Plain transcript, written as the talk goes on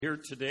Here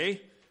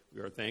today.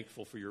 We are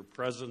thankful for your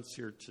presence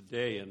here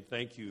today, and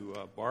thank you,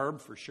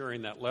 Barb, for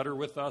sharing that letter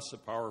with us, a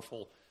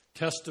powerful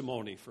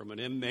testimony from an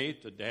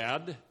inmate, a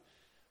dad,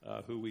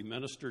 who we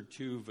ministered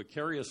to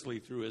vicariously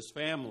through his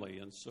family.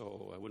 And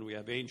so when we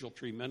have Angel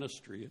Tree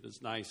Ministry, it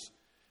is nice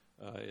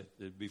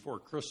before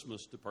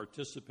Christmas to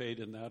participate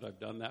in that. I've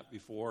done that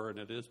before, and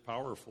it is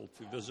powerful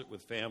to visit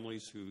with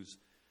families whose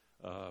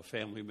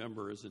family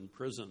member is in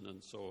prison.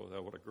 And so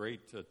what a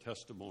great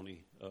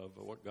testimony of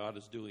what God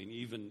is doing,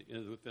 even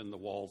within the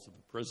walls of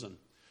a prison.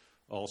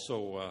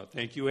 Also,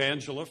 thank you,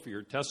 Angela, for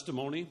your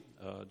testimony.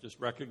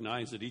 Just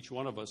recognize that each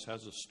one of us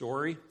has a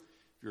story.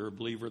 If you're a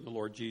believer in the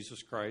Lord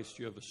Jesus Christ,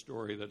 you have a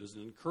story that is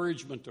an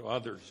encouragement to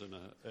others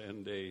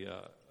and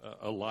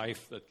a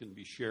life that can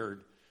be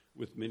shared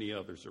with many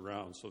others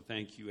around. So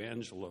thank you,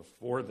 Angela,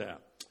 for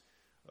that.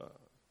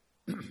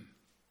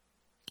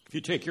 If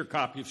you take your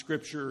copy of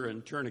Scripture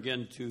and turn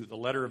again to the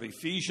letter of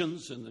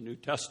Ephesians in the New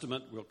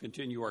Testament, we'll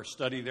continue our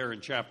study there in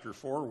chapter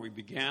 4. We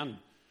began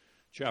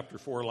chapter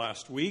 4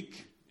 last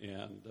week,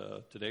 and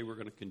today we're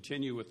going to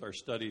continue with our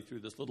study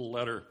through this little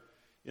letter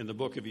in the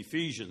book of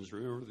Ephesians.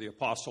 Remember, the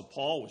Apostle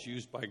Paul was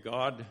used by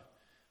God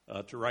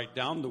to write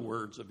down the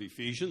words of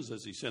Ephesians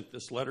as he sent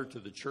this letter to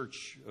the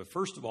church,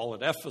 first of all,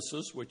 at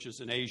Ephesus, which is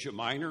in Asia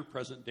Minor,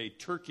 present-day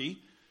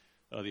Turkey.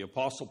 The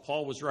Apostle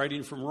Paul was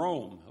writing from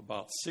Rome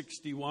about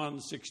 61,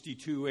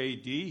 62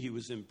 A.D. He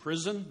was in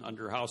prison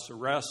under house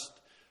arrest,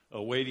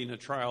 awaiting a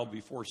trial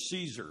before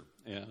Caesar.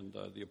 And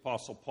the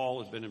Apostle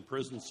Paul had been in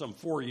prison some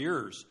 4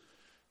 years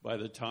by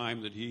the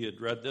time that he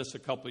had read this, a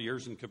couple of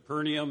years in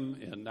Capernaum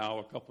and now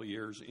a couple of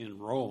years in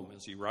Rome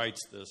as he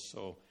writes this.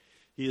 So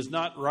he is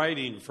not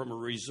writing from a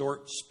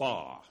resort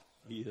spa.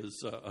 He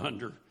is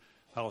under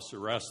house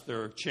arrest.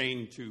 They're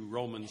chained to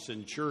Roman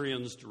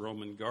centurions, to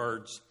Roman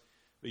guards.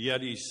 But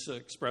yet he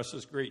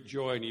expresses great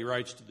joy, and he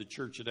writes to the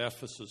church at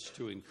Ephesus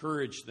to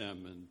encourage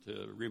them and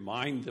to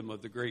remind them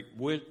of the great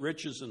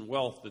riches and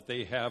wealth that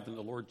they have in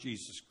the Lord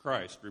Jesus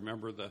Christ.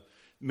 Remember, the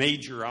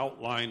major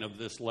outline of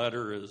this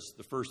letter is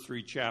the first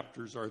 3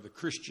 chapters are the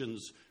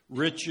Christian's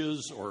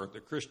riches or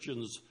the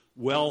Christian's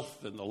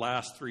wealth, and the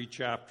last 3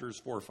 chapters,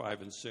 4,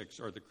 5, and 6,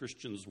 are the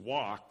Christian's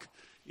walk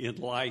in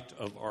light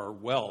of our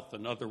wealth.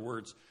 In other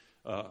words,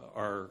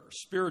 our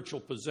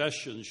spiritual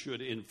possessions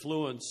should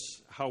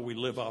influence how we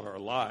live out our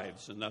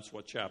lives, and that's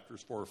what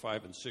chapters 4,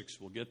 5, and 6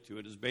 will get to.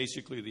 It is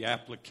basically the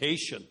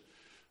application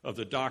of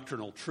the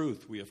doctrinal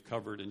truth we have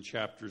covered in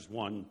chapters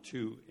 1,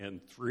 2,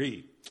 and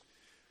 3.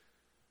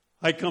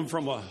 I come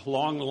from a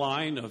long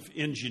line of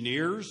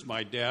engineers.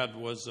 My dad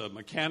was a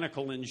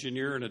mechanical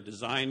engineer and a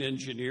design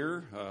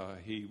engineer.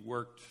 He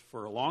worked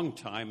for a long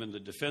time in the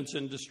defense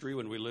industry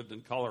when we lived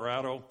in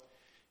Colorado,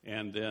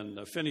 and then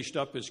finished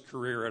up his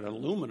career at an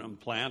aluminum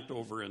plant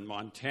over in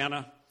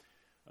Montana.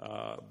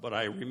 But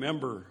I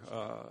remember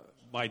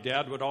my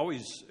dad would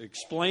always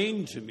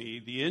explain to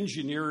me the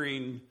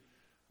engineering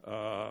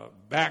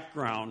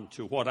background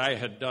to what I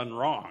had done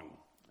wrong.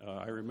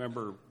 I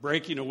remember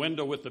breaking a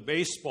window with a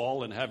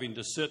baseball and having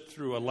to sit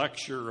through a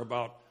lecture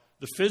about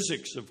the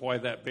physics of why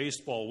that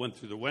baseball went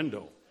through the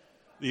window.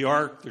 The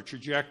arc, the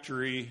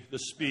trajectory, the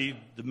speed,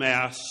 the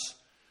mass,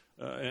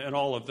 and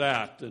all of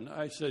that. And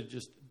I said,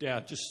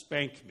 Dad, just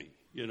spank me,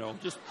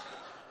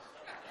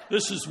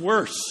 this is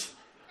worse.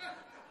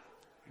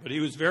 But he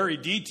was very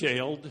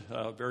detailed,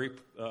 very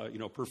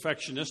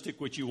perfectionistic,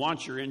 which you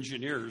want your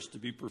engineers to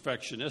be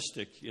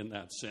perfectionistic in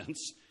that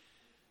sense.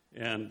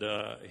 And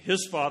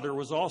his father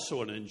was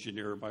also an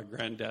engineer. My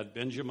granddad,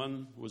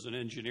 Benjamin, was an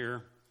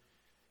engineer.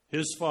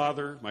 His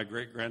father, my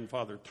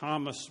great-grandfather,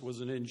 Thomas,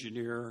 was an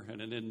engineer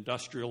and an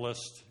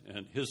industrialist.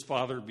 And his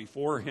father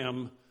before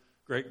him,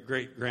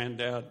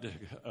 great-granddad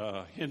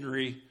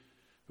Henry,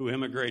 who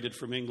immigrated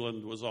from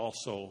England, was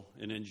also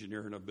an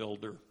engineer and a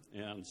builder.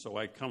 And so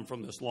I come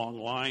from this long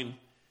line.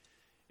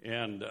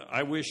 And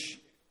I wish,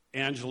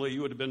 Angela,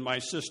 you would have been my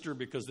sister,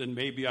 because then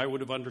maybe I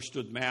would have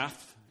understood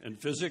math and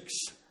physics,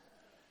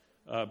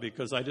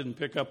 because I didn't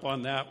pick up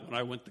on that when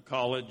I went to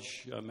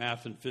college.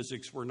 Math and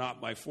physics were not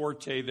my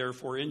forte,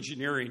 therefore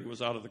engineering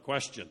was out of the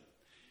question.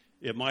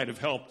 It might have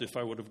helped if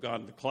I would have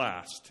gone to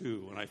class,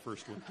 too, when I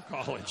first went to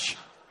college.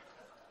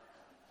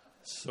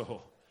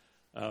 So,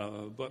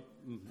 but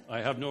I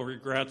have no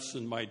regrets,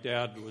 and my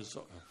dad was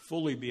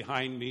fully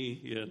behind me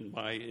in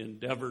my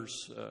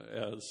endeavors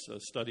as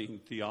studying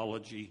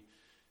theology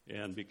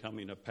and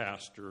becoming a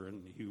pastor,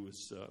 and he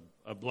was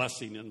a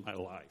blessing in my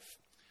life.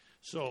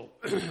 So,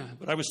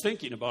 but I was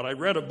thinking about, I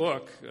read a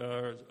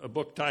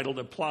book titled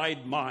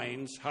Applied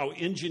Minds, How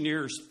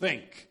Engineers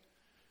Think.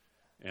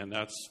 And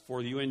that's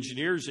for you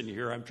engineers in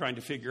here. I'm trying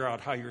to figure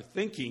out how you're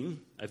thinking.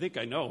 I think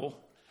I know,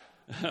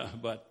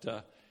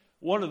 but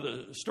one of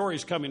the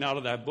stories coming out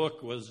of that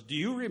book was, do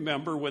you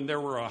remember when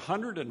there were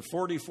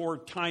 144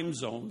 time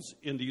zones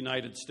in the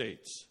United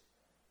States?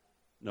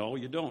 No,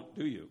 you don't,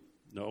 do you?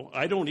 No,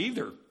 I don't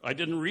either. I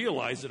didn't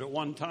realize that at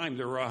one time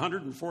there were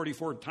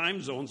 144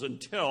 time zones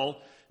until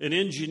an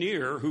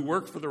engineer who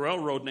worked for the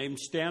railroad named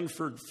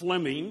Sanford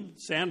Fleming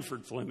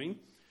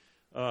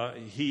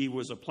He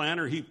was a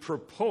planner. He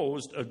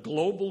proposed a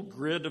global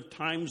grid of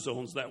time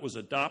zones that was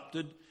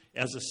adopted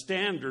as a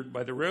standard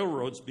by the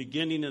railroads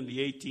beginning in the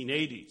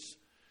 1880s.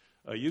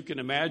 You can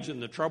imagine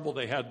the trouble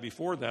they had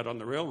before that on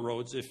the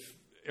railroads if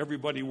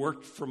everybody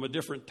worked from a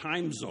different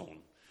time zone.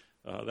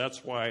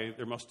 That's why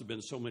there must have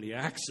been so many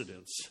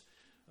accidents.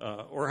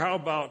 Or how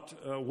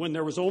about when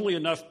there was only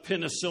enough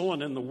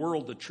penicillin in the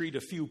world to treat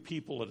a few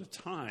people at a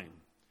time?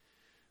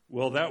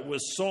 Well, that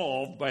was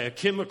solved by a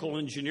chemical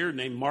engineer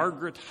named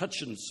Margaret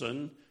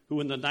Hutchinson, who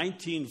in the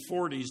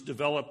 1940s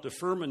developed a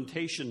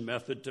fermentation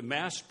method to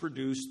mass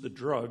produce the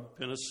drug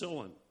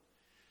penicillin.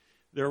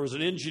 There was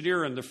an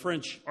engineer in the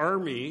French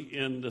army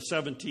in the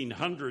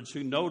 1700s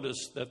who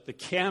noticed that the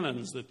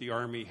cannons that the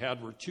army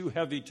had were too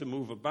heavy to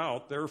move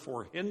about,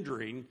 therefore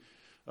hindering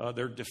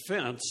their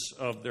defense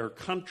of their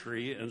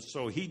country. And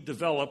so he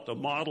developed a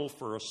model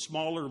for a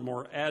smaller,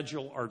 more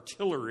agile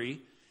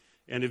artillery.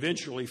 And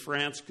eventually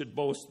France could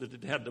boast that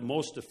it had the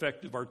most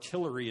effective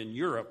artillery in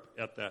Europe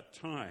at that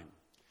time.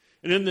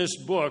 And in this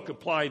book,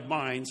 Applied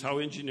Minds, How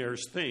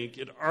Engineers Think,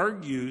 it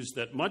argues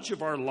that much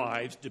of our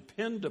lives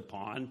depend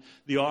upon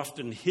the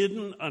often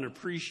hidden,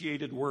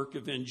 unappreciated work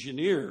of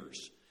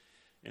engineers.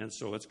 And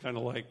so it's kind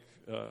of like,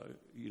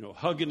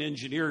 Hug an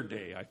Engineer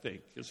Day, I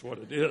think, is what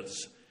it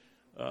is.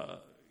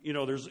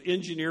 There's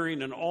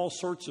engineering in all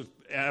sorts of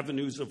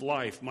avenues of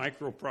life: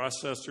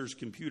 microprocessors,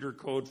 computer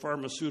code,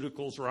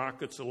 pharmaceuticals,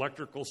 rockets,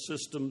 electrical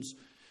systems,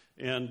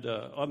 and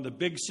on the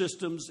big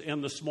systems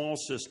and the small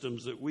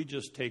systems that we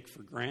just take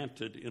for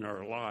granted in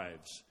our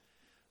lives,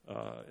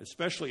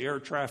 especially air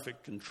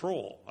traffic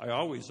control. I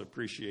always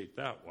appreciate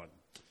that one.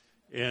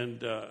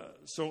 And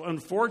so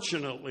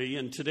unfortunately,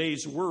 in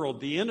today's world,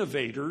 the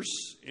innovators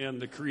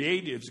and the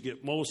creatives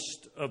get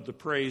most of the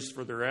praise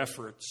for their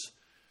efforts.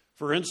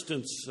 For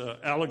instance,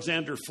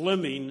 Alexander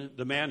Fleming,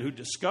 the man who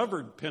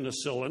discovered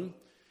penicillin,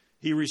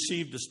 he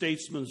received a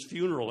statesman's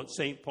funeral at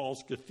St.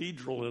 Paul's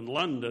Cathedral in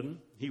London.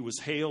 He was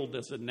hailed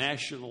as a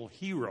national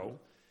hero.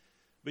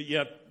 But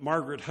yet,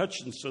 Margaret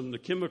Hutchinson, the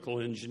chemical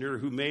engineer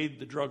who made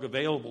the drug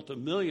available to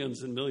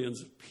millions and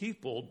millions of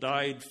people,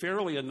 died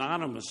fairly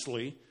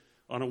anonymously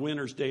on a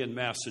winter's day in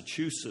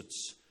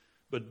Massachusetts.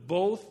 But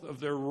both of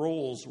their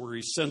roles were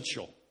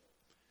essential.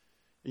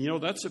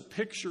 And that's a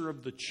picture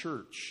of the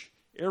church.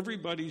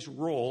 Everybody's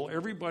role,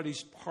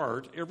 everybody's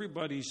part,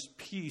 everybody's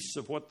piece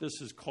of what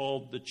this is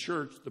called the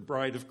church, the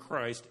bride of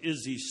Christ,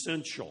 is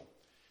essential.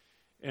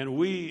 And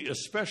we,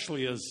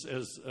 especially as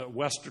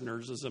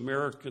Westerners, as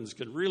Americans,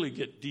 can really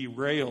get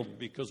derailed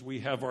because we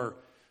have our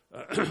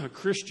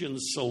Christian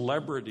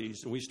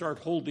celebrities, and we start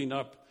holding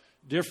up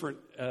different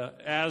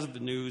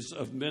avenues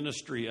of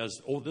ministry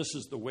as, this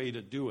is the way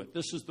to do it.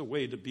 This is the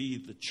way to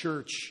be the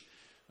church.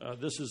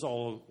 This is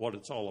all what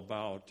it's all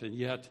about. And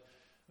yet,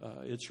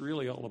 it's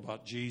really all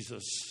about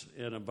Jesus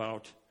and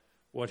about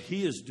what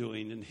he is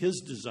doing in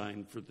his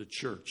design for the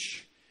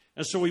church.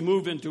 And so we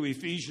move into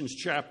Ephesians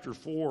chapter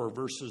 4,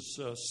 verses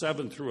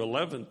 7 through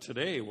 11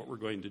 today, what we're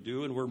going to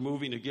do. And we're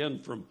moving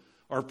again from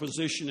our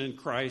position in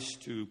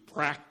Christ to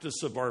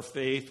practice of our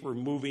faith. We're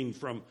moving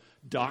from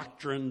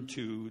doctrine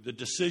to the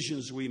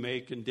decisions we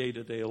make in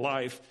day-to-day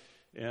life.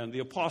 And the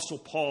Apostle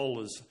Paul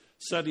is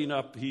setting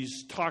up,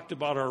 he's talked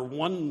about our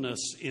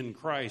oneness in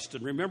Christ.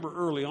 And remember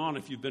early on,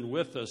 if you've been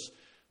with us,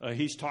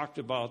 he's talked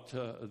about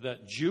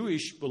that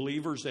Jewish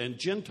believers and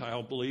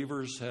Gentile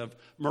believers have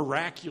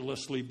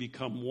miraculously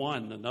become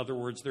one. In other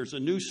words, there's a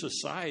new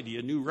society,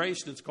 a new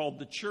race, and it's called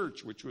the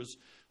church, which was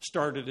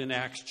started in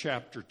Acts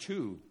chapter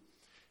 2.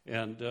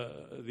 And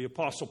the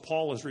Apostle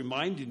Paul is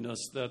reminding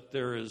us that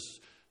there is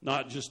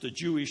not just a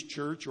Jewish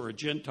church or a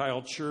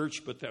Gentile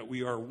church, but that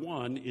we are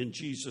one in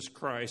Jesus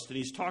Christ. And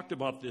he's talked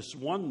about this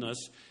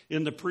oneness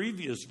in the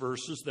previous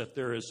verses, that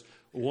there is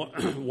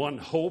one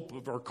hope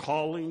of our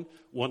calling,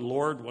 one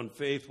Lord, one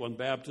faith, one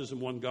baptism,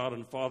 one God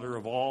and Father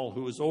of all,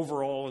 who is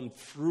over all and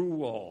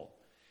through all.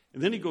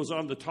 And then he goes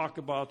on to talk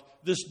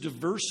about this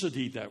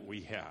diversity that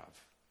we have.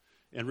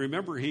 And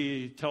remember,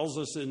 he tells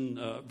us in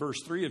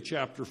verse 3 of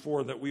chapter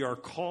 4 that we are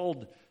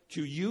called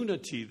to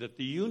unity, that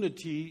the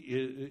unity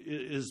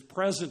is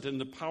present in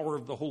the power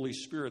of the Holy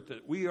Spirit,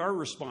 that our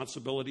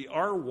responsibility,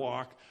 our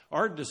walk,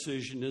 our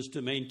decision is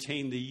to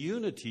maintain the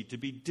unity, to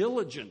be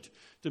diligent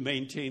to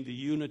maintain the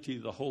unity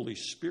of the Holy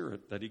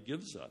Spirit that he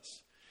gives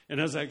us.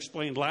 And as I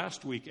explained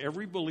last week,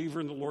 every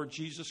believer in the Lord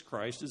Jesus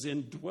Christ is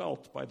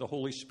indwelt by the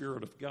Holy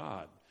Spirit of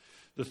God.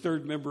 The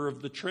third member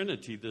of the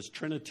Trinity, this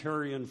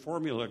Trinitarian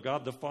formula,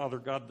 God the Father,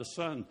 God the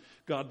Son,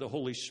 God the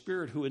Holy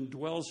Spirit, who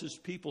indwells his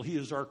people. He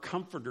is our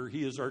comforter,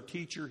 he is our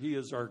teacher, he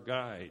is our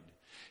guide.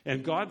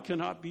 And God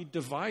cannot be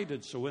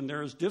divided. So when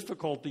there is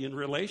difficulty in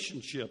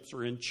relationships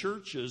or in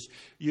churches,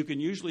 you can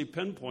usually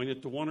pinpoint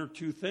it to one or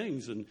two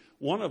things. And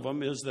one of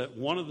them is that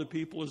one of the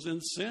people is in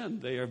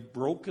sin. They have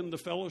broken the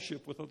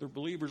fellowship with other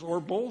believers,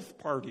 or both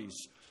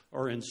parties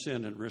are in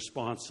sin and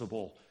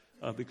responsible.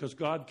 Because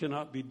God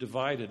cannot be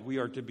divided. We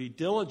are to be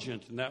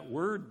diligent. And that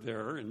word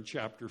there in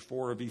chapter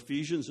 4 of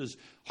Ephesians is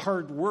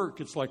hard work.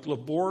 It's like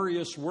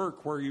laborious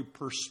work where you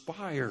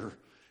perspire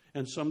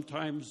And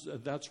sometimes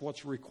that's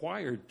what's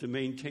required to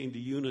maintain the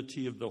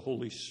unity of the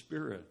Holy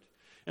Spirit.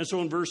 And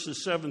so in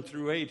verses 7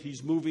 through 8,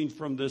 he's moving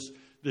from this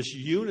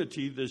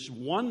unity, this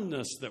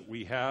oneness that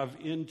we have,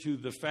 into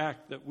the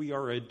fact that we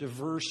are a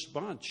diverse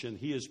bunch. And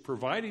he is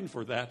providing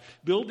for that,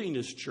 building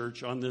his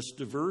church on this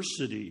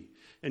diversity.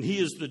 And he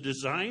is the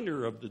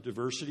designer of the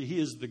diversity. He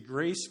is the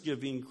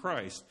grace-giving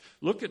Christ.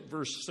 Look at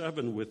verse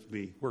 7 with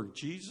me, where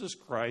Jesus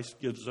Christ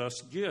gives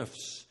us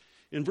gifts.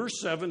 In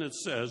verse 7 it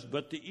says,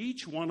 but to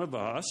each one of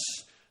us,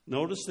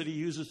 notice that he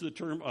uses the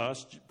term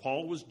us.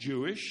 Paul was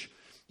Jewish,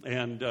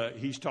 and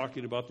he's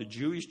talking about the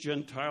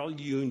Jewish-Gentile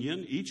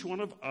union. Each one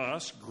of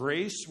us,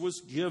 grace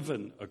was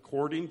given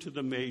according to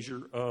the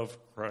measure of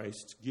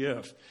Christ's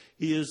gift.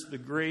 He is the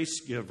grace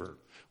giver.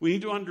 We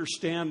need to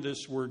understand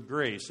this word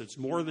grace. It's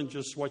more than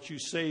just what you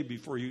say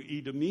before you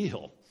eat a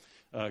meal.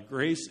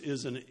 Grace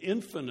is an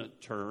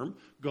infinite term.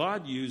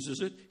 God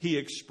uses it. He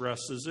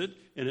expresses it.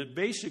 And it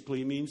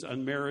basically means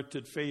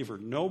unmerited favor.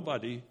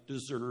 Nobody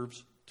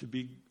deserves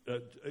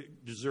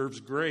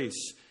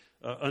grace.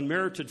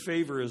 Unmerited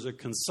favor is a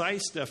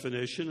concise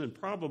definition and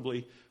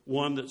probably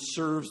one that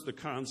serves the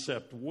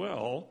concept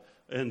well.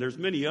 And there's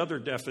many other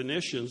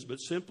definitions, but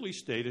simply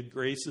stated,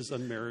 grace is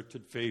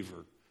unmerited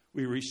favor.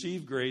 We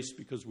receive grace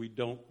because we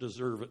don't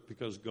deserve it,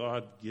 because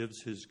God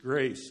gives his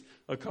grace.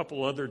 A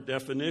couple other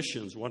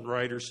definitions. One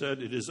writer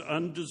said it is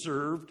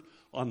undeserved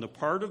on the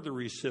part of the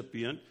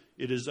recipient.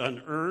 It is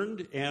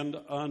unearned and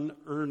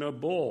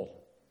unearnable.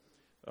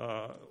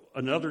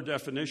 Another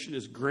definition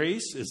is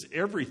grace is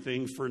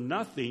everything for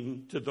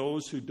nothing to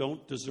those who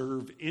don't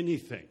deserve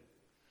anything.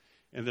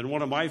 And then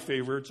one of my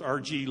favorites,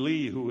 R.G.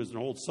 Lee, who was an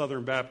old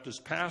Southern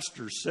Baptist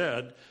pastor,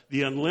 said,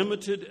 the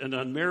unlimited and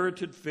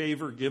unmerited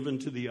favor given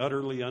to the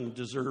utterly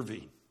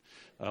undeserving.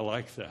 I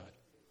like that.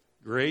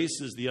 Grace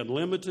is the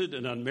unlimited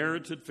and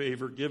unmerited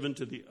favor given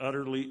to the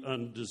utterly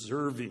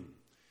undeserving.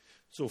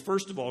 So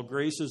first of all,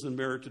 grace is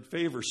unmerited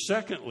favor.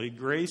 Secondly,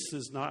 grace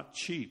is not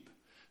cheap.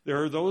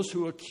 There are those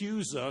who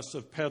accuse us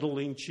of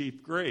peddling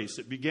cheap grace.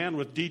 It began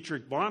with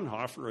Dietrich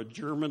Bonhoeffer, a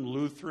German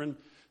Lutheran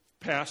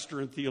pastor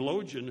and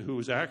theologian who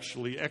was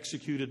actually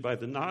executed by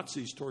the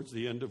Nazis towards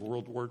the end of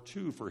World War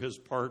II for his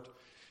part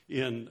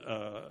in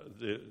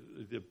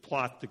the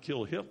plot to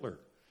kill Hitler.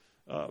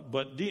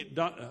 But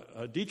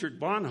Dietrich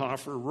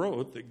Bonhoeffer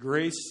wrote that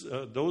grace,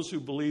 those who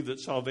believe that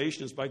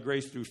salvation is by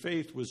grace through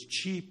faith, was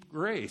cheap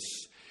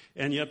grace.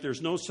 And yet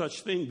there's no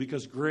such thing,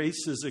 because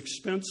grace is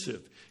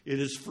expensive. It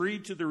is free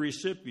to the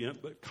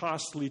recipient, but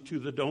costly to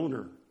the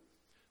donor.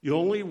 The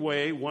only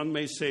way one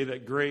may say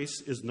that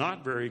grace is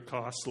not very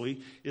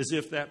costly is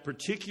if that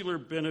particular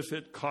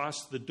benefit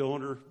costs the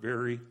donor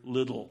very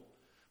little.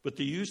 But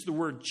to use the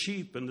word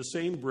cheap in the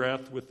same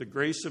breath with the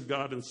grace of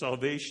God and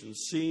salvation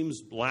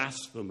seems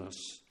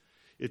blasphemous.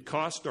 It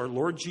cost our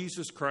Lord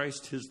Jesus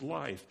Christ his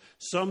life.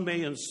 Some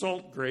may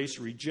insult grace,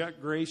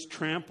 reject grace,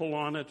 trample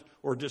on it,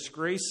 or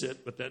disgrace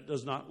it, but that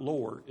does not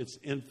lower its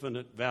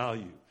infinite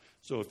value.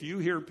 So if you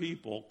hear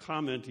people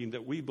commenting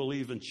that we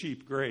believe in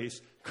cheap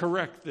grace,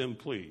 correct them,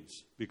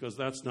 please, because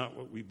that's not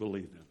what we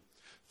believe in.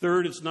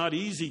 Third, it's not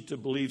easy to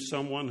believe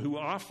someone who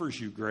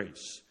offers you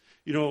grace.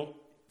 You know,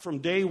 from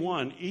day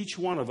one, each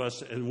one of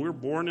us, and we're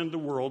born in the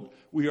world,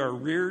 we are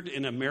reared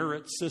in a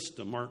merit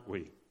system, aren't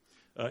we?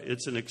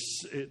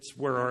 It's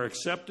where our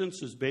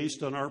acceptance is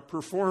based on our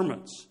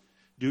performance.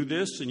 Do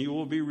this and you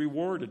will be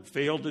rewarded.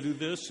 Fail to do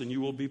this and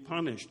you will be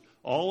punished.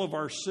 All of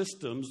our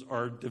systems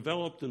are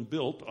developed and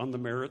built on the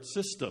merit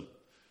system.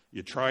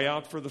 You try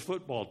out for the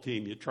football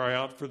team. You try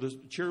out for the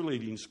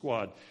cheerleading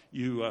squad.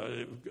 You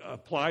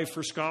apply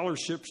for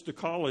scholarships to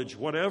college,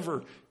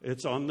 whatever.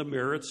 It's on the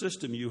merit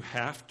system. You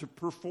have to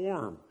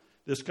perform.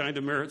 This kind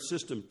of merit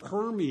system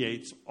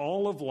permeates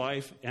all of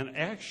life, and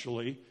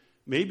actually,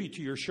 maybe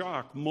to your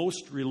shock,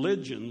 most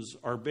religions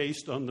are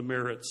based on the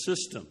merit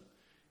system.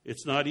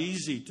 It's not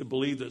easy to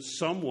believe that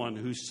someone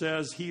who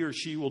says he or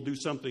she will do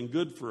something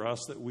good for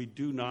us that we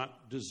do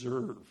not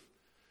deserve.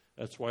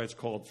 That's why it's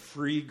called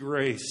free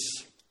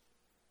grace.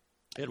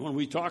 And when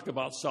we talk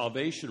about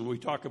salvation, when we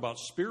talk about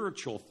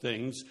spiritual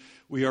things,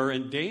 we are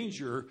in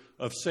danger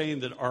of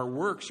saying that our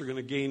works are going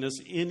to gain us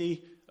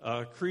any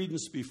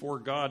credence before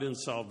God in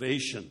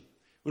salvation.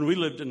 When we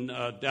lived in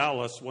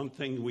Dallas, one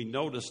thing we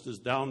noticed is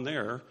down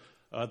there,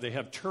 they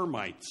have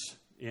termites,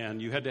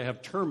 and you had to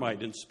have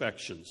termite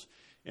inspections.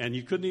 And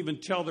you couldn't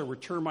even tell there were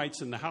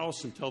termites in the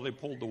house until they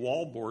pulled the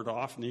wallboard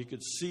off, and you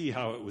could see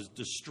how it was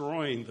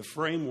destroying the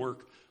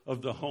framework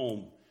of the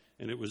home.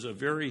 And it was a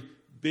very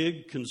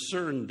big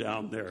concern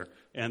down there.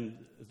 And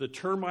the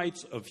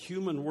termites of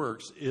human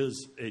works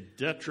is a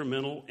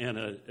detrimental, and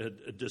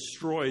it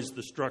destroys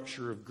the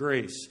structure of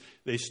grace.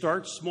 They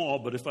start small,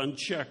 but if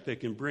unchecked, they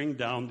can bring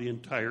down the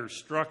entire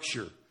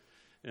structure.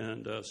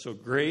 And so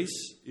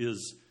grace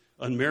is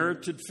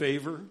unmerited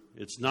favor.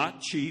 It's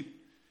not cheap.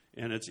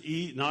 And it's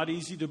not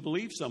easy to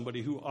believe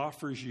somebody who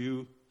offers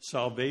you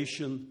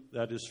salvation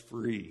that is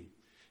free.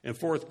 And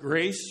fourth,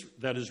 grace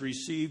that is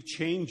received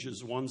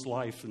changes one's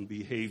life and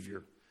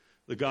behavior.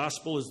 The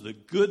gospel is the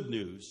good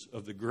news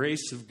of the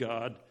grace of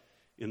God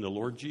in the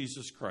Lord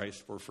Jesus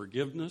Christ for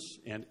forgiveness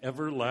and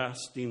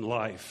everlasting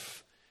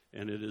life.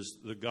 And it is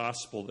the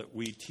gospel that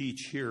we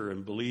teach here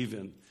and believe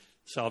in.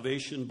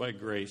 Salvation by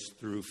grace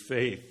through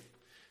faith.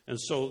 And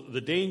so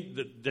the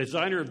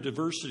designer of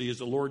diversity is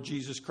the Lord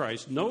Jesus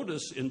Christ.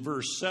 Notice in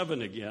verse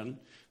 7 again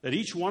that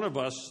each one of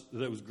us,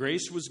 that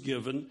grace was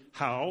given,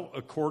 how?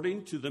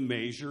 According to the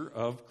measure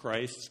of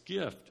Christ's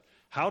gift.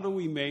 How do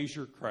we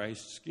measure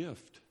Christ's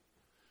gift?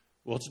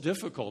 Well, it's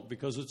difficult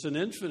because it's an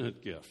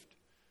infinite gift.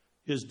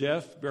 His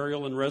death,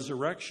 burial, and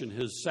resurrection,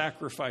 his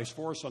sacrifice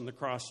for us on the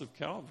cross of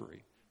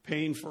Calvary,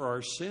 paying for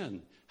our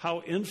sin.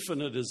 How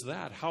infinite is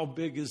that? How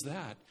big is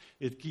that?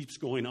 It keeps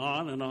going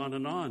on and on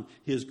and on.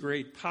 His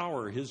great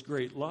power, his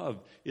great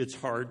love, it's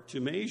hard to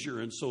measure.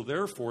 And so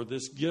therefore,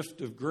 this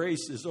gift of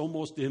grace is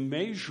almost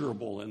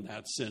immeasurable in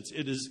that sense.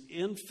 It is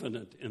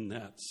infinite in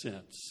that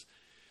sense.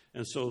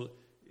 And so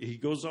he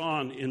goes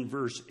on in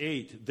verse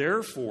 8,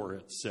 therefore,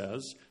 it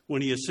says,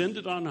 when he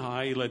ascended on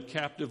high, he led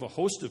captive a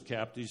host of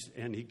captives,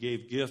 and he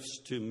gave gifts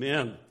to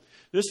men.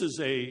 This is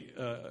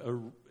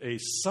a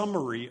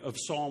summary of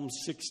Psalm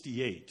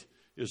 68.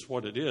 Is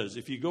what it is.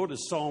 If you go to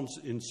Psalms,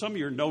 in some of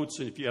your notes,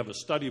 and if you have a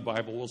study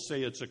Bible, we'll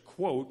say it's a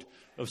quote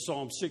of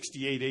Psalm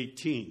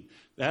 68:18.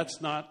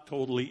 That's not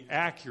totally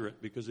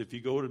accurate, because if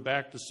you go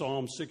back to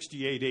Psalm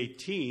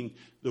 68:18,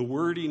 the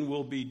wording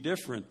will be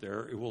different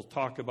there. It will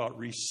talk about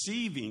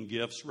receiving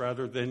gifts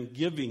rather than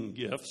giving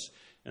gifts.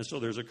 And so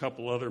there's a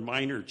couple other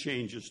minor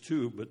changes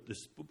too, but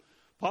this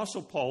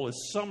Apostle Paul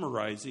is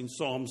summarizing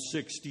Psalm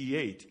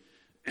 68.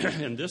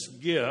 And this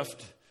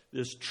gift,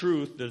 this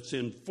truth that's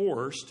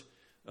enforced,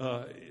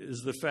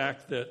 is the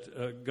fact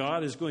that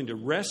God is going to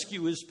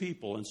rescue his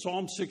people. In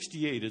Psalm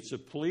 68, it's a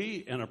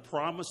plea and a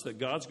promise that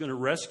God's going to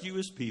rescue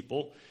his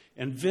people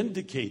and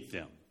vindicate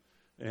them.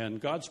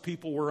 And God's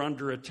people were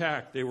under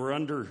attack. They were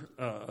under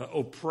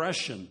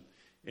oppression.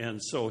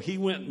 And so he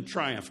went in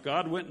triumph.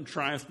 God went in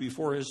triumph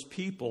before his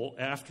people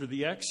after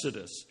the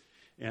Exodus.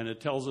 And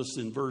it tells us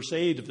in verse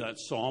 8 of that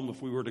psalm,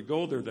 if we were to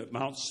go there, that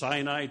Mount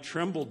Sinai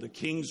trembled, the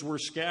kings were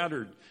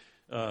scattered.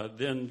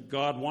 Then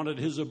God wanted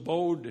his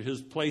abode,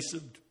 his place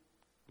of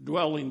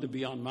dwelling, to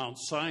be on Mount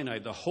Sinai,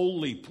 the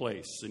holy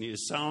place. And he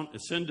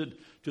ascended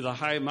to the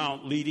high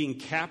mount, leading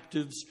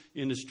captives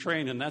in his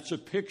train. And that's a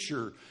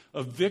picture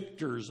of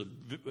victors,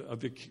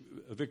 of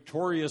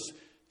victorious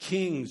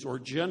kings or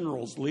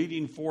generals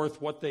leading forth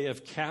what they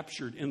have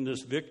captured in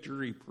this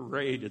victory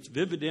parade. It's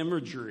vivid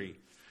imagery.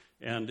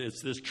 And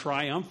it's this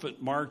triumphant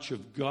march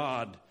of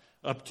God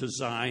up to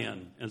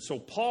Zion. And so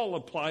Paul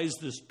applies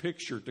this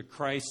picture to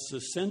Christ's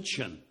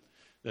ascension,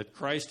 that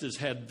Christ has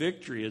had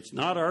victory. It's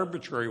not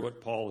arbitrary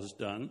what Paul has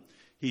done.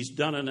 He's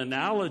done an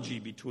analogy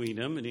between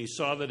them, and he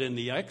saw that in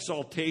the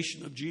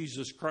exaltation of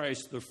Jesus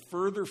Christ, the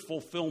further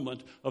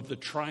fulfillment of the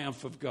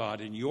triumph of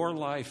God in your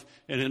life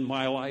and in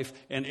my life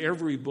and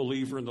every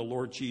believer in the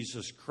Lord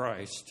Jesus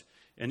Christ.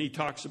 And he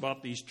talks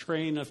about these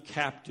train of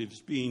captives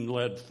being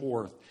led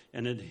forth.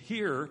 And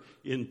here,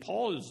 in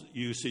Paul's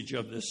usage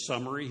of this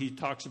summary, he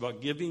talks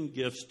about giving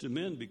gifts to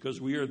men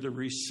because we are the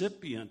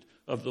recipient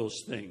of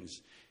those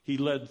things. He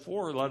led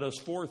us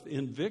forth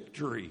in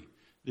victory,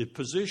 the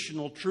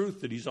positional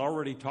truth that he's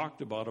already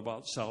talked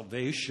about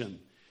salvation.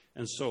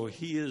 And so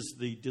he is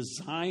the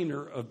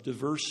designer of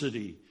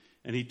diversity.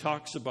 And he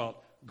talks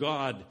about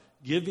God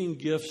giving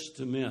gifts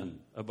to men,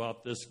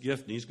 about this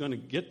gift. And he's going to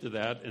get to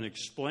that and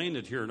explain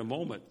it here in a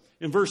moment.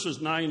 In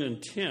verses 9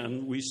 and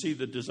 10, we see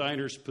the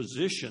designer's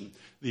position,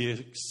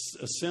 the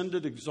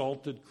ascended,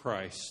 exalted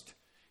Christ.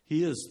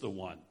 He is the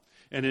one.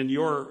 And in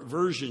your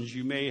versions,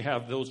 you may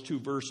have those two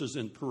verses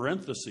in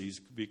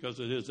parentheses because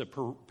it is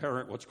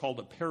what's called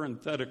a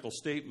parenthetical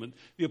statement.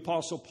 The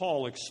Apostle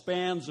Paul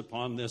expands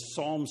upon this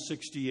Psalm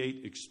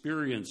 68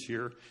 experience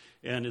here,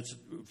 and it's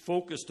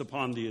focused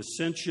upon the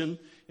ascension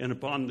and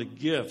upon the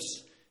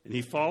gifts. And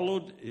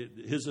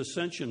his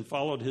ascension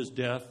followed his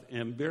death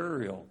and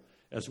burial,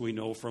 as we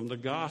know from the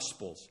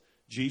Gospels.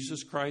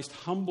 Jesus Christ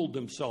humbled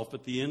himself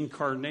at the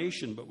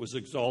incarnation, but was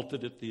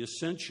exalted at the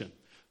ascension.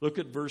 Look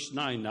at verse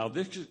 9. Now,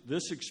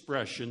 this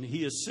expression,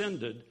 he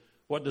ascended,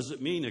 what does it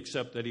mean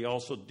except that he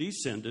also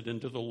descended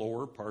into the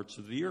lower parts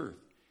of the earth?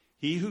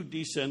 He who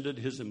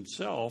descended is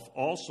himself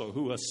also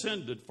who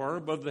ascended far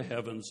above the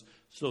heavens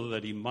so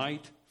that he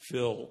might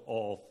fill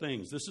all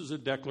things. This is a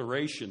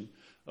declaration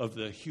of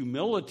the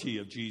humility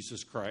of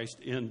Jesus Christ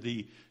in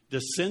the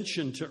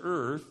descension to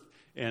earth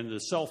and the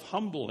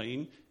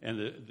self-humbling and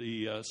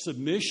the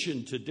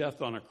submission to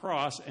death on a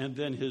cross, and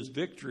then his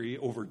victory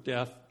over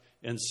death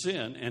and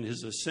sin and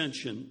his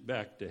ascension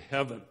back to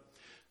heaven.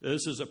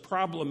 This is a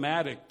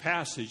problematic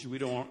passage.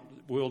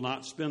 We'll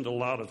not spend a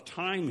lot of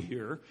time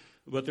here,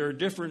 but there are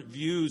different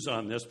views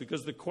on this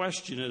because the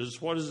question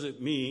is, what does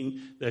it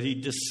mean that he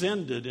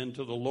descended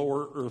into the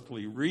lower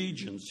earthly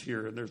regions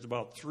here? And there's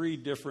about three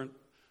different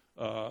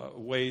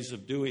ways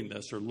of doing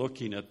this or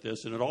looking at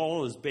this, and it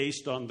all is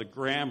based on the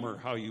grammar,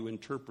 how you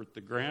interpret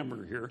the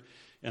grammar here.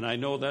 And I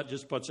know that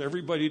just puts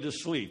everybody to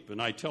sleep, and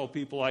I tell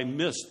people I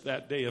missed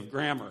that day of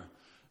grammar.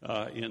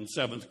 in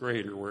 7th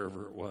grade or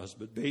wherever it was.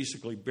 But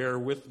basically, bear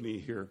with me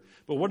here.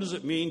 But what does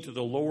it mean to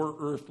the lower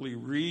earthly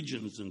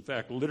regions? In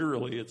fact,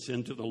 literally, it's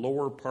into the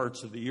lower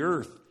parts of the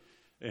earth.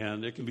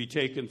 And it can be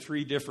taken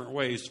three different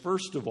ways.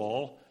 First of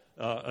all,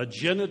 a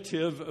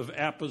genitive of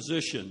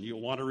apposition. You'll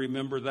want to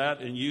remember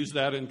that and use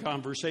that in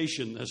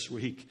conversation this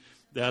week.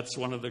 That's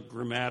one of the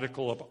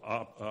grammatical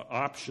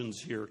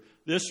options here.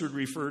 This would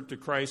refer to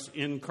Christ's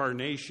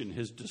incarnation,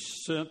 his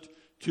descent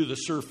to the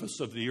surface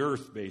of the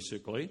earth,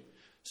 basically.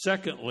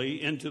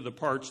 Secondly, into the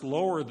parts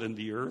lower than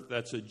the earth.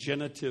 That's a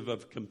genitive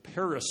of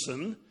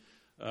comparison,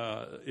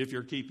 if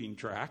you're keeping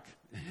track.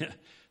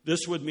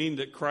 This would mean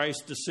that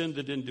Christ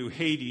descended into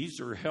Hades,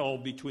 or hell,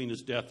 between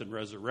his death and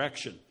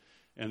resurrection.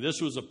 And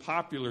this was a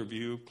popular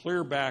view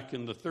clear back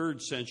in the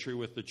 3rd century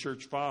with the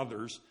church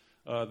fathers.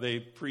 They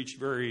preached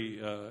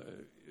very,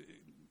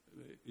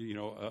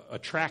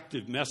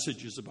 attractive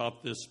messages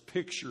about this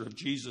picture of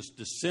Jesus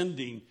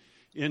descending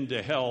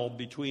into hell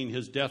between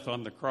his death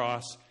on the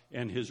cross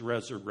and his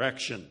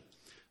resurrection.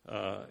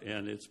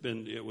 And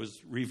it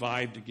was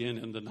revived again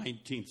in the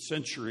 19th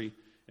century.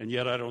 And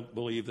yet I don't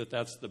believe that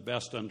that's the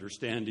best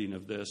understanding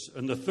of this.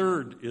 And the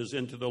third is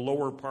into the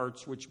lower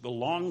parts which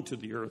belong to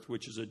the earth,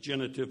 which is a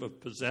genitive of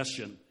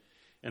possession.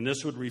 And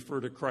this would refer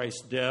to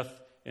Christ's death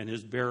and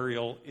his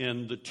burial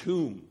in the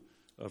tomb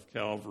of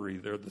Calvary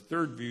there. The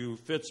third view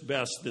fits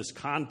best this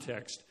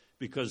context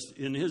because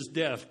in his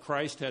death,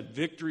 Christ had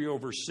victory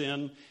over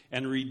sin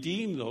and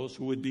redeemed those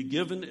who would be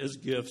given as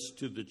gifts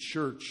to the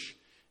church.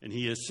 And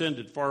he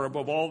ascended far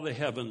above all the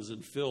heavens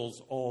and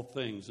fills all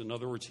things. In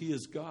other words, he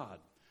is God.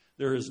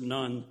 There is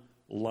none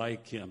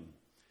like him.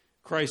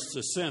 Christ's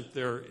ascent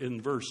there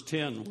in verse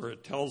 10, where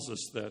it tells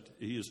us that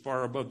he is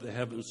far above the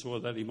heavens so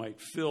that he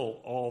might fill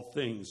all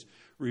things,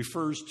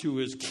 refers to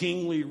his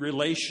kingly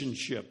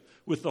relationship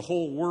with the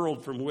whole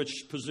world, from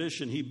which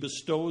position he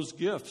bestows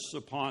gifts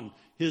upon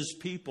his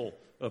people,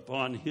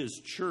 upon his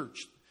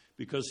church,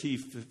 because he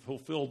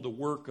fulfilled the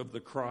work of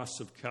the cross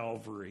of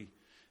Calvary.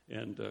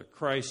 And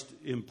Christ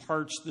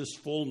imparts this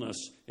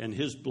fullness and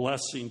his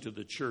blessing to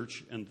the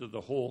church and to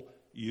the whole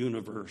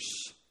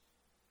universe.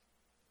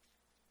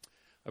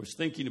 I was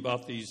thinking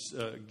about these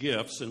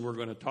gifts, and we're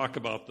going to talk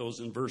about those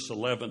in verse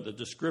 11, the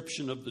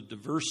description of the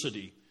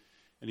diversity.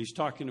 And he's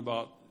talking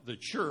about the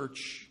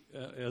church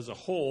as a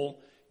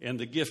whole and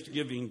the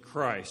gift-giving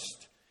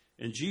Christ.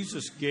 And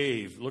Jesus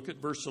gave, look at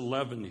verse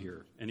 11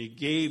 here, and he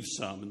gave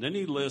some. And then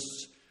he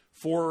lists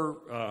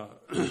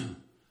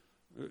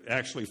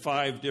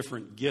five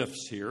different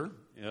gifts here.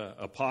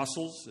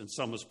 Apostles, and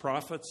some as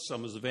prophets,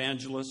 some as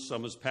evangelists,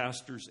 some as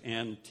pastors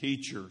and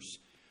teachers.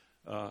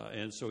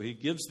 And so he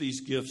gives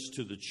these gifts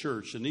to the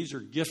church. And these are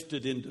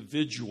gifted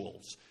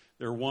individuals.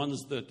 They're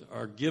ones that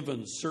are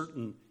given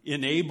certain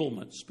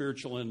enablement,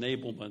 spiritual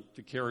enablement,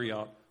 to carry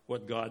out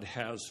what God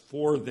has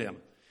for them.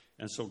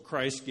 And so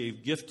Christ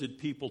gave gifted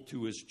people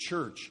to his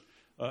church.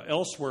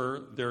 Elsewhere,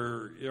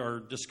 there are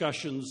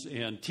discussions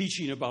and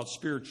teaching about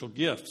spiritual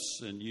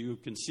gifts, and you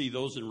can see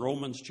those in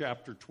Romans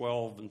chapter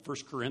 12 and 1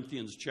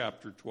 Corinthians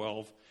chapter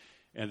 12.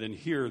 And then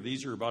here,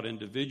 these are about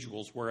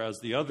individuals, whereas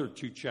the other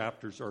two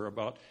chapters are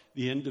about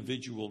the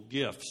individual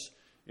gifts,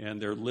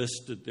 and they're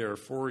listed there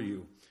for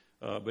you.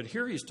 But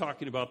here he's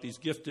talking about these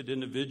gifted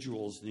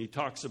individuals, and he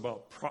talks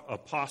about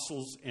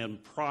apostles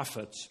and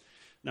prophets.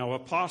 Now,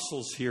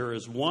 apostles here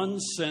is one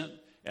sent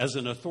as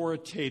an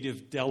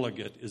authoritative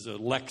delegate, is a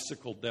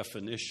lexical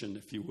definition,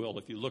 if you will.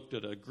 If you looked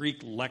at a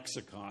Greek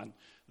lexicon,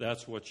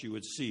 that's what you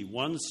would see.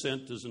 One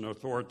sent as an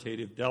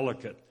authoritative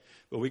delegate.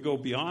 But we go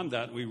beyond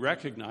that, and we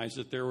recognize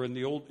that there were in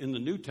the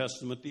New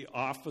Testament the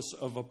office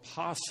of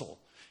apostle,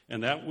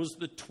 and that was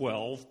the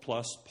 12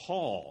 plus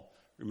Paul.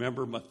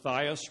 Remember,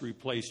 Matthias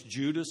replaced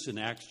Judas in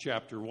Acts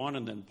chapter 1,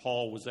 and then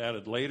Paul was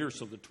added later,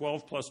 so the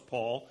 12 plus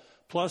Paul.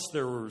 Plus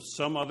there were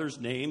some others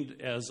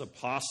named as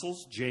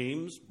apostles,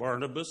 James,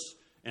 Barnabas,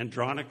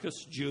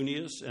 Andronicus,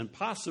 Junius, and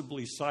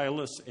possibly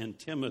Silas and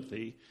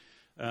Timothy.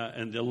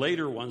 And the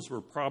later ones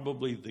were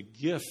probably the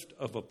gift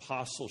of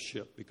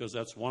apostleship, because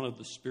that's one of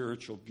the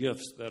spiritual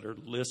gifts that are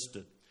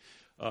listed.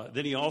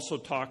 Then he also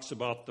talks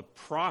about the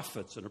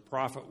prophets, and a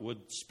prophet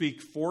would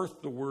speak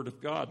forth the word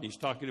of God. And he's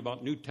talking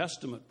about New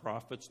Testament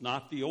prophets,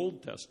 not the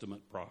Old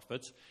Testament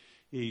prophets,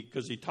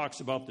 because he talks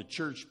about the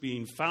church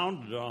being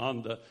founded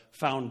on the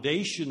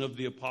foundation of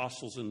the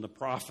apostles and the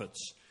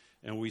prophets.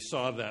 And we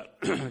saw that,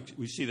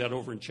 we see that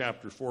over in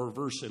chapter 4,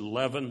 verse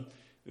 11.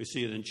 We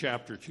see it in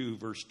chapter 2,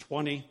 verse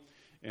 20.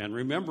 And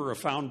remember, a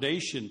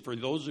foundation, for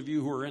those of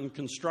you who are in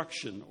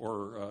construction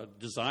or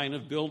design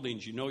of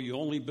buildings, you know you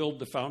only build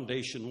the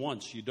foundation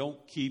once. You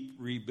don't keep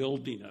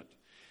rebuilding it.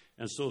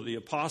 And so the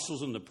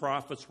apostles and the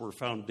prophets were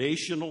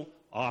foundational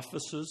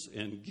offices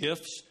and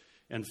gifts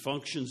and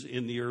functions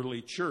in the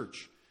early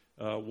church.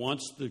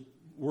 Once the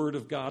Word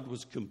of God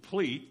was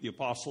complete, the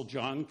Apostle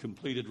John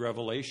completed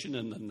Revelation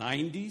in the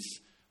 90s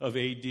of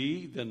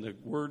A.D., then the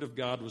Word of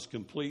God was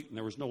complete, and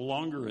there was no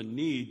longer a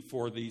need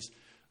for these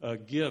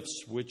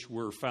gifts which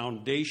were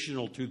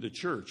foundational to the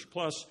church.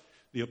 Plus,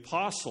 the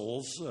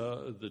apostles,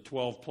 the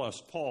 12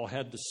 plus Paul,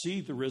 had to see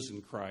the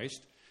risen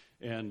Christ,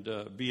 and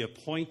be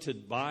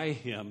appointed by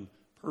him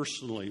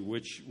personally,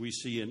 which we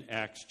see in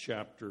Acts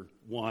chapter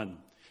 1.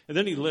 And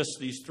then he lists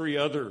these three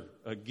other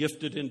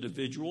gifted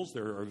individuals.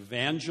 There are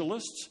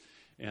evangelists,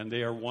 and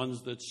they are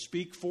ones that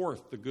speak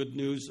forth the good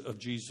news of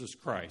Jesus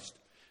Christ.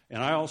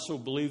 And I also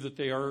believe that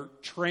they are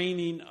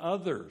training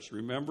others.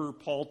 Remember,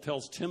 Paul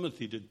tells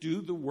Timothy to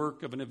do the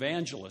work of an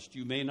evangelist.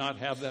 You may not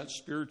have that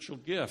spiritual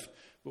gift,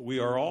 but we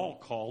are all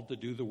called to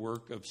do the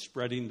work of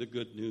spreading the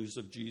good news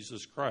of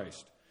Jesus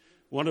Christ.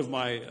 One of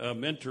my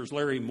mentors,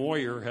 Larry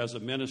Moyer, has a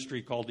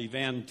ministry called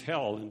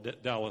Evantel in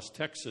Dallas,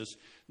 Texas.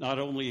 Not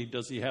only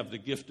does he have the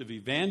gift of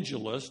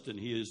evangelist, and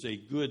he is a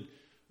good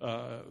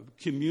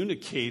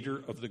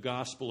communicator of the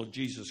gospel of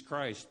Jesus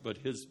Christ, but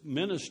his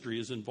ministry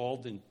is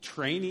involved in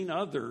training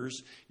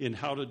others in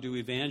how to do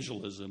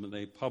evangelism. And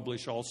they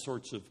publish all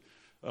sorts of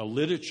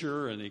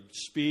literature, and they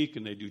speak,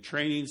 and they do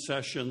training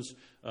sessions.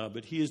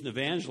 But he is an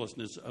evangelist,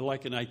 and it's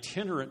like an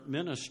itinerant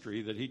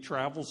ministry that he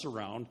travels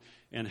around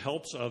and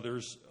helps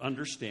others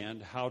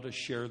understand how to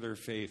share their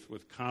faith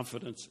with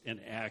confidence and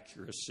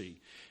accuracy.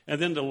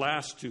 And then the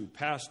last two,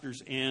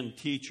 pastors and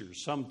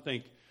teachers. Some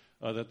think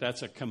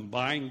that's a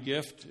combined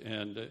gift,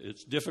 and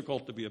it's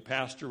difficult to be a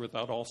pastor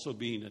without also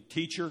being a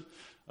teacher,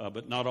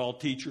 but not all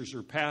teachers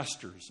are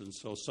pastors, and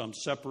so some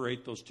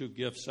separate those two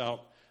gifts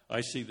out. I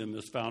see them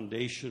as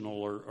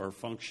foundational or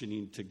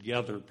functioning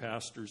together,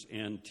 pastors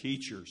and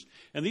teachers.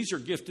 And these are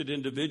gifted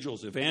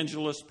individuals.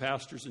 Evangelists,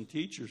 pastors, and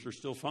teachers are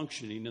still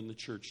functioning in the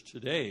church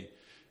today,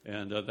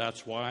 and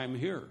that's why I'm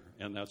here,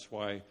 and that's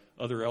why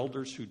other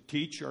elders who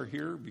teach are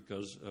here,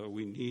 because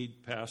we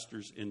need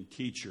pastors and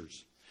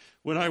teachers.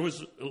 When I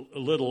was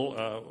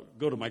little,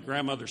 go to my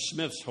grandmother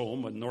Smith's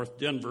home in North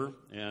Denver,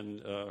 and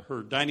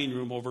her dining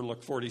room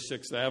overlooked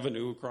 46th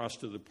Avenue across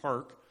to the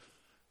park.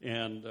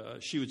 And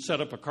she would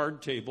set up a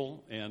card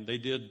table, and they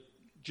did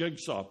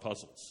jigsaw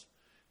puzzles,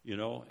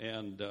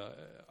 and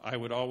I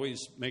would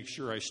always make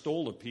sure I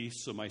stole a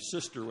piece so my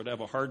sister would have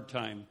a hard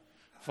time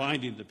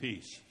finding the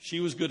piece. She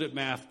was good at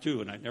math,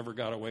 too, and I never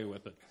got away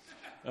with it.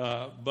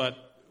 But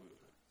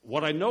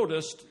what I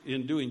noticed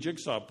in doing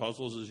jigsaw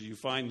puzzles is you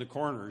find the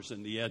corners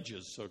and the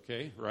edges,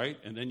 okay, right?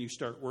 And then you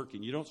start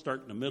working. You don't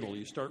start in the middle.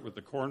 You start with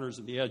the corners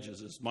and the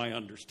edges, is my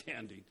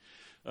understanding.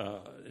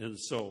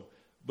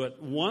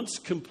 But once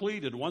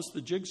completed, once the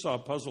jigsaw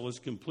puzzle is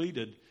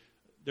completed,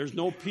 there's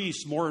no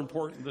piece more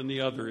important than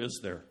the other,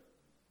 is there?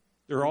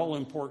 They're all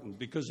important,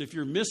 because if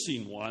you're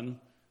missing one,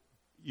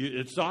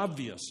 it's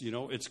obvious,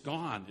 it's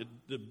gone.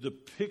 The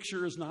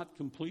picture is not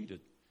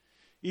completed.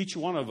 Each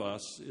one of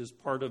us is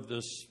part of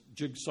this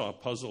jigsaw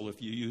puzzle,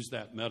 if you use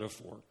that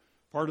metaphor,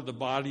 part of the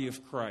body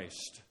of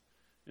Christ.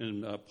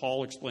 And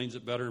Paul explains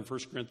it better in 1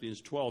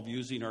 Corinthians 12,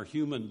 using our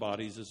human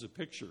bodies as a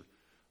picture.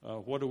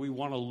 What do we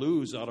want to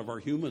lose out of our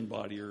human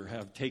body or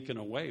have taken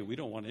away? We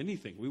don't want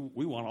anything.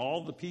 We want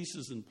all the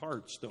pieces and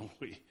parts, don't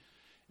we?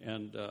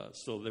 And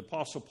so the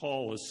Apostle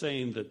Paul is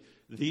saying that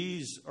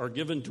these are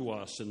given to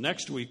us. And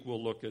next week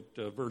we'll look at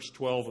verse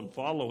 12 and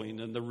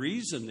following. And the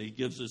reason he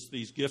gives us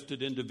these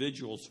gifted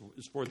individuals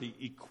is for the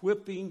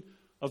equipping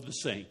of the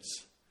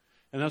saints.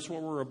 And that's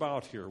what we're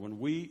about here. When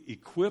we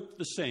equip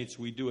the saints,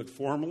 we do it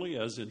formally,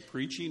 as in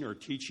preaching or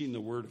teaching the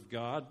Word of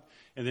God,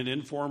 and then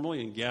informally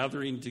in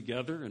gathering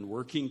together and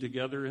working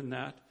together in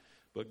that.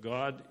 But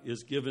God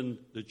has given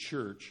the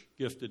church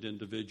gifted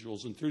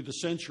individuals. And through the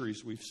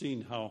centuries, we've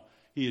seen how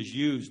he has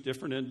used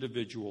different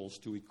individuals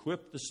to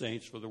equip the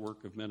saints for the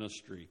work of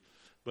ministry.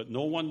 But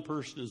no one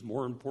person is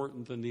more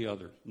important than the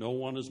other. No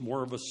one is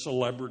more of a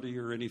celebrity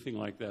or anything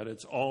like that.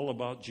 It's all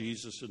about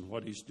Jesus and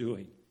what he's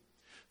doing.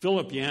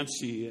 Philip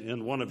Yancey,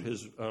 in one of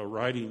his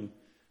writing,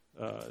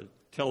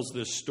 tells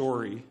this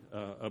story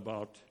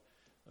about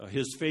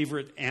his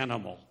favorite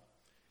animal.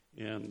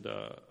 And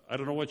I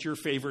don't know what your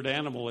favorite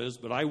animal is,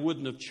 but I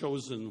wouldn't have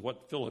chosen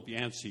what Philip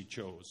Yancey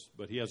chose.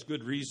 But he has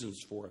good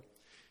reasons for it.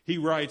 He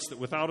writes that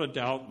without a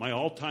doubt, my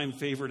all-time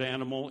favorite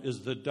animal is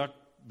the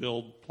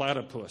duck-billed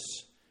platypus.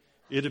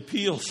 It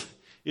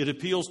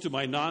appeals to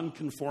my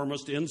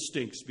nonconformist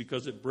instincts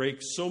because it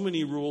breaks so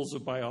many rules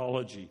of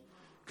biology.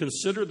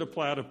 Consider the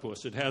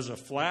platypus. It has a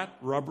flat,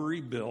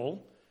 rubbery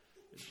bill,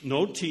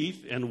 no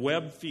teeth, and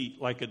webbed feet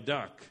like a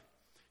duck.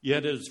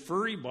 Yet it has a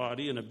furry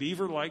body and a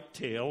beaver-like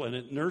tail, and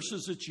it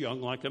nurses its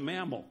young like a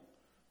mammal.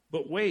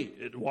 But wait,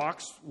 it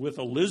walks with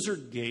a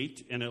lizard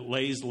gait, and it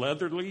lays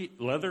leathery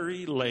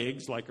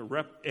eggs like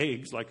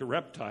a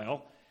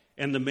reptile,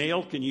 and the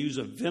male can use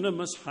a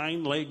venomous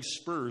hind leg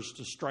spurs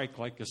to strike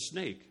like a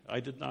snake. I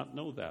did not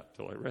know that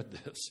till I read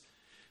this.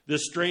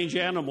 This strange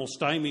animal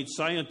stymied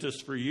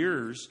scientists for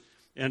years,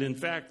 and in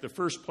fact, the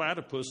first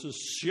platypuses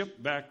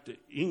shipped back to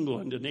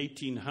England in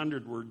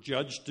 1800 were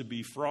judged to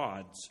be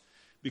frauds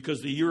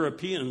because the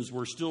Europeans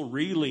were still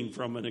reeling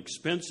from an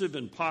expensive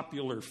and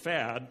popular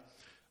fad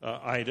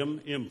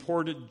item,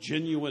 imported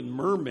genuine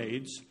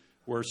mermaids,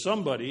 where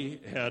somebody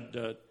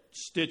had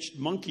stitched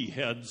monkey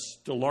heads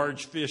to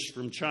large fish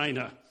from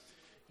China.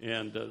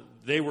 And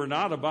they were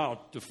not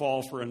about to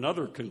fall for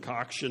another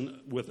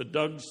concoction with a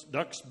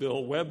duck's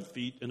bill, web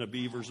feet, and a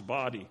beaver's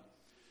body.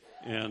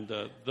 And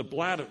the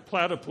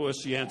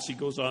platypus, Yancey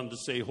goes on to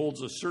say,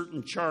 holds a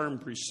certain charm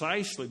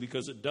precisely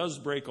because it does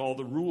break all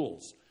the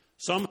rules.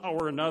 Somehow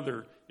or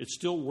another, it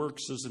still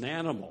works as an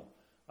animal.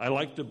 I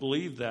like to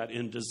believe that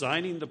in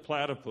designing the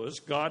platypus,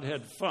 God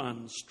had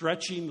fun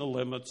stretching the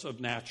limits of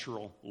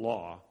natural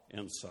law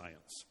and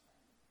science.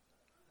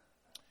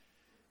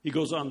 He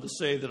goes on to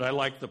say that I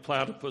like the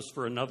platypus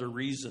for another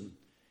reason.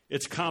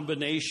 Its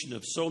combination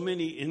of so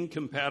many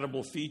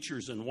incompatible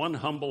features in one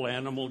humble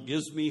animal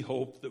gives me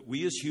hope that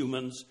we as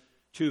humans,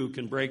 too,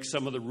 can break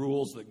some of the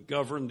rules that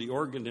govern the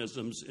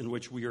organisms in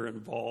which we are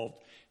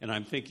involved. And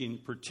I'm thinking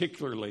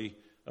particularly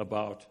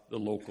about the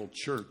local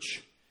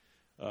church.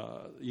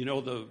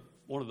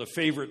 One of the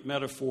favorite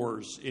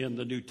metaphors in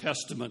the New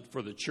Testament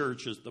for the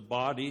church is the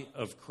body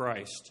of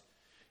Christ.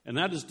 And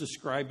that is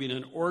describing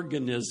an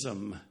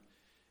organism.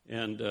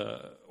 And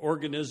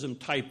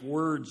organism-type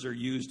words are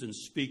used in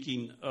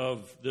speaking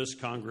of this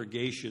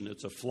congregation.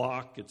 It's a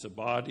flock, it's a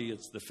body,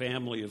 it's the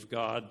family of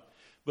God.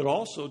 But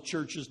also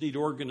churches need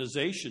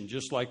organization.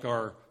 Just like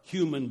our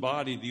human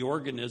body, the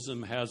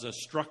organism has a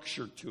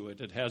structure to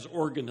it. It has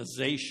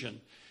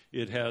organization.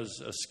 It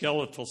has a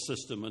skeletal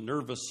system, a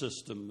nervous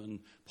system, and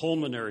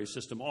pulmonary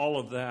system, all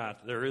of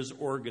that. There is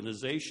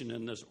organization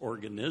in this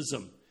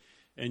organism.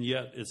 And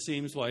yet it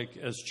seems like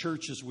as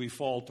churches we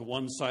fall to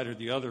one side or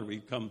the other. We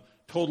become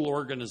total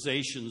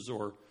organizations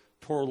or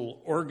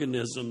total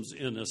organisms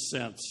in a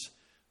sense.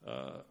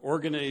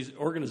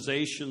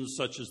 Organizations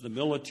such as the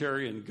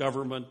military and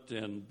government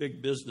and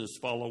big business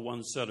follow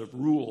one set of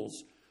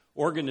rules.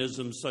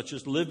 Organisms such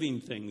as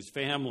living things,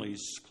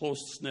 families,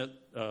 close-knit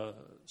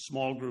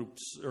small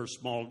groups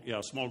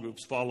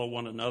follow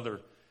one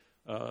another.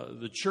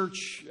 The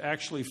church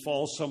actually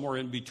falls somewhere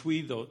in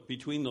between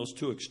those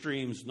two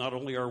extremes. Not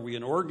only are we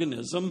an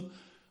organism,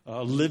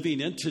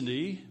 living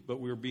entity, but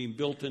we're being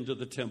built into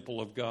the temple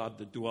of God,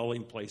 the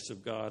dwelling place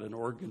of God, an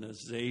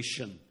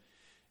organization.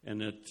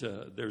 And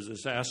there's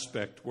this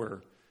aspect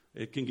where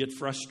it can get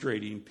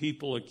frustrating.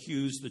 People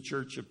accuse the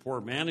church of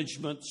poor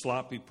management,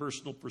 sloppy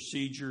personal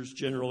procedures,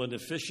 general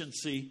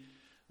inefficiency.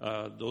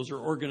 Those are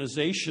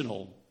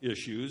organizational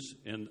issues.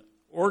 And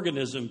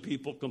organism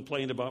people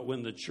complain about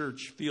when the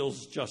church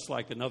feels just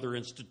like another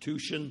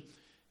institution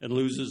and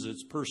loses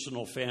its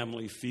personal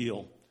family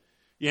feel.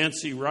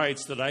 Yancey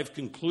writes that I've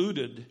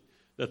concluded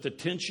that the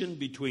tension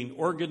between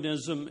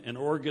organism and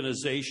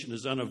organization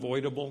is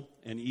unavoidable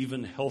and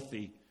even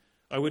healthy.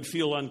 I would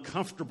feel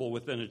uncomfortable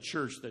within a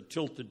church that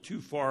tilted too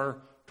far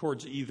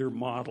towards either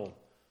model.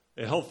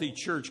 A healthy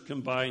church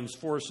combines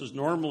forces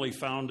normally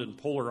found in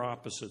polar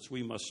opposites.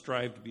 We must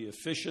strive to be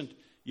efficient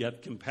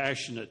yet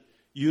compassionate,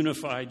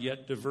 unified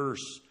yet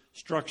diverse,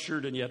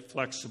 structured and yet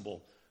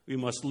flexible. We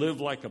must live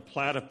like a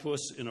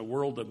platypus in a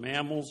world of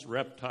mammals,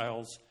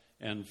 reptiles,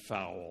 and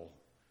fowl.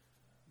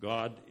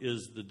 God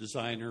is the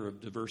designer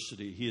of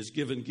diversity. He has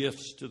given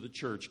gifts to the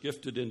church,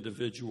 gifted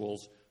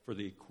individuals for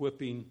the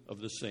equipping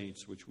of the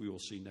saints, which we will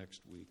see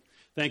next week.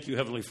 Thank you,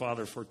 Heavenly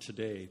Father, for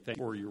today. Thank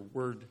you for your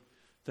word.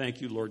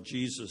 Thank you, Lord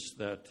Jesus,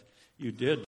 that you did